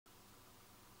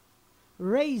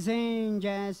Racing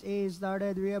Jazz is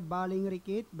started. We have Baling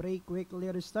Rikit. Break quickly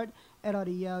restart. And on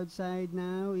the outside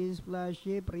now is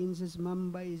Flashy. Princess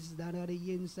Mamba is done on the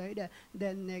inside.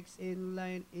 Then next in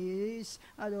line is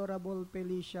Adorable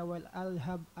Felicia. Well, I'll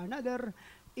have another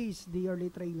is the early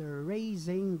trailer.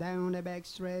 Racing down the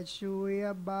backstretch. We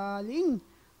have Baling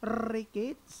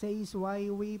Rikit says why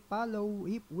we follow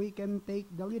if we can take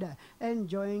the lead.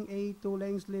 Enjoying a 2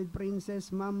 lengths lead.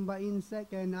 Princess Mamba in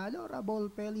second. Adorable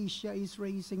Felicia is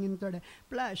racing in third.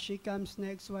 Flashy comes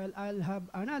next while I'll have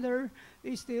another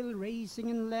is still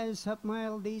racing in less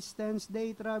half-mile distance.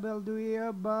 They travel to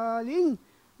Baling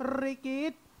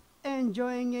Rikit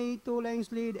enjoying a 2 lengths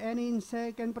lead, and in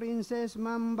second Princess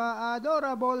Mamba.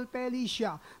 Adorable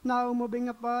Felicia now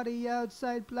moving up on the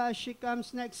outside. Flashy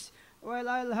comes next. Well,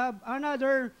 I'll have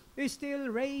another is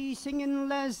still racing in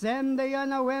less, and they are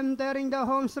now entering the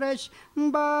home stretch.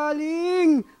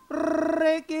 Baling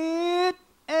Rikit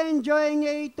enjoying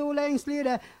a 2 lengths lead.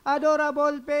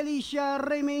 Adorable Felicia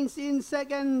remains in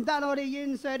second. Down on the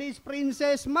inside is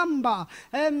Princess Mamba,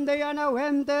 and they are now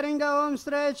entering the home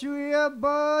stretch. We have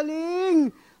Baling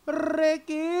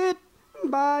Rikit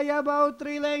by about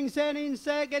 3 lengths, and in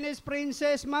second is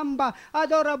Princess Mamba.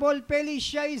 Adorable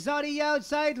Felicia is on the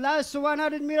outside. Last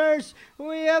 100 meters,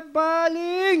 we have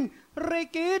Baling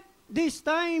Rikit, this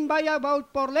time by about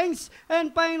 4 lengths.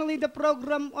 And finally, the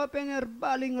program opener,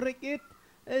 Baling Rikit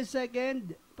is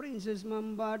second. Princess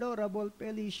Mamba, Adorable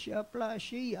Felicia,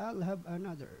 Flashy, I'll have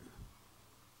another.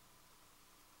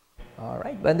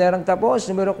 Alright, banderang tapos,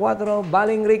 numero 4,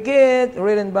 Baling Rikit,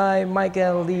 ridden by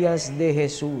Michael Diaz de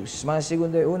Jesus. Mga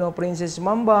segundo 1, Princess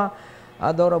Mamba,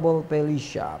 Adorable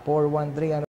Felicia, 4-1-3.